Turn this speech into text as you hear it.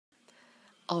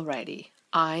Alrighty,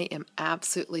 I am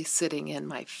absolutely sitting in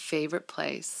my favorite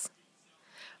place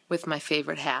with my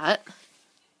favorite hat,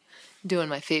 doing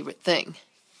my favorite thing.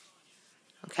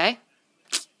 Okay?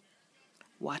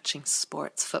 Watching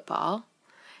sports football.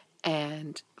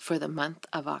 And for the month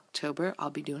of October, I'll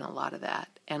be doing a lot of that.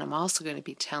 And I'm also going to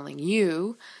be telling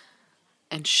you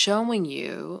and showing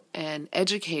you and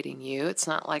educating you. It's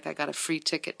not like I got a free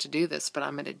ticket to do this, but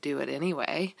I'm going to do it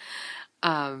anyway.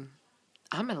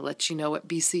 I'm going to let you know what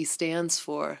BC stands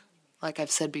for. Like I've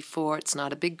said before, it's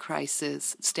not a big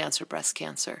crisis. It stands for breast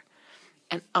cancer.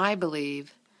 And I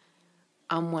believe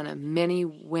I'm one of many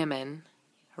women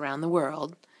around the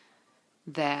world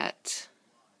that,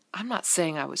 I'm not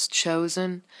saying I was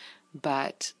chosen,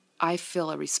 but I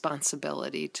feel a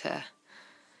responsibility to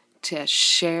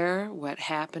share what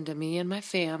happened to me and my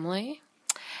family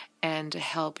and to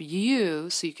help you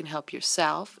so you can help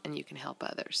yourself and you can help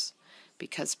others.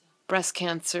 Because breast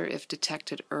cancer, if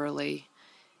detected early,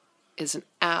 is an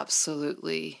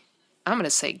absolutely, I'm going to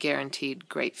say guaranteed,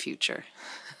 great future.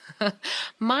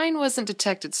 Mine wasn't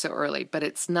detected so early, but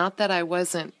it's not that I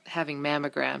wasn't having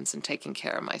mammograms and taking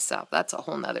care of myself. That's a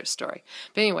whole nother story.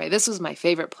 But anyway, this was my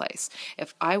favorite place.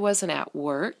 If I wasn't at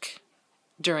work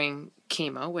during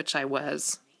chemo, which I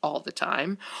was all the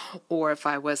time, or if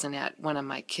I wasn't at one of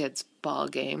my kids' ball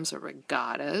games or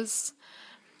regattas,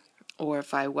 or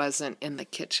if I wasn't in the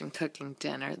kitchen cooking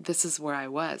dinner, this is where I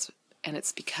was. And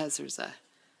it's because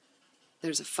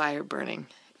there's a fire burning.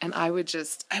 And I would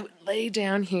lay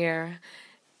down here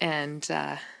and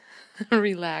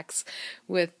relax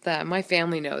with, my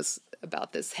family knows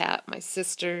about this hat, my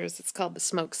sisters, it's called the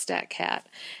smokestack hat.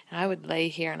 And I would lay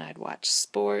here and I'd watch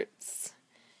sports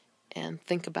and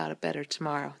think about a better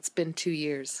tomorrow. It's been 2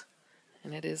 years,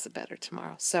 and it is a better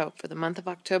tomorrow. So for the month of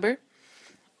October,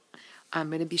 I'm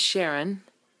going to be sharing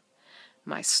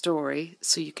my story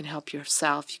so you can help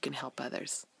yourself, you can help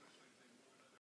others.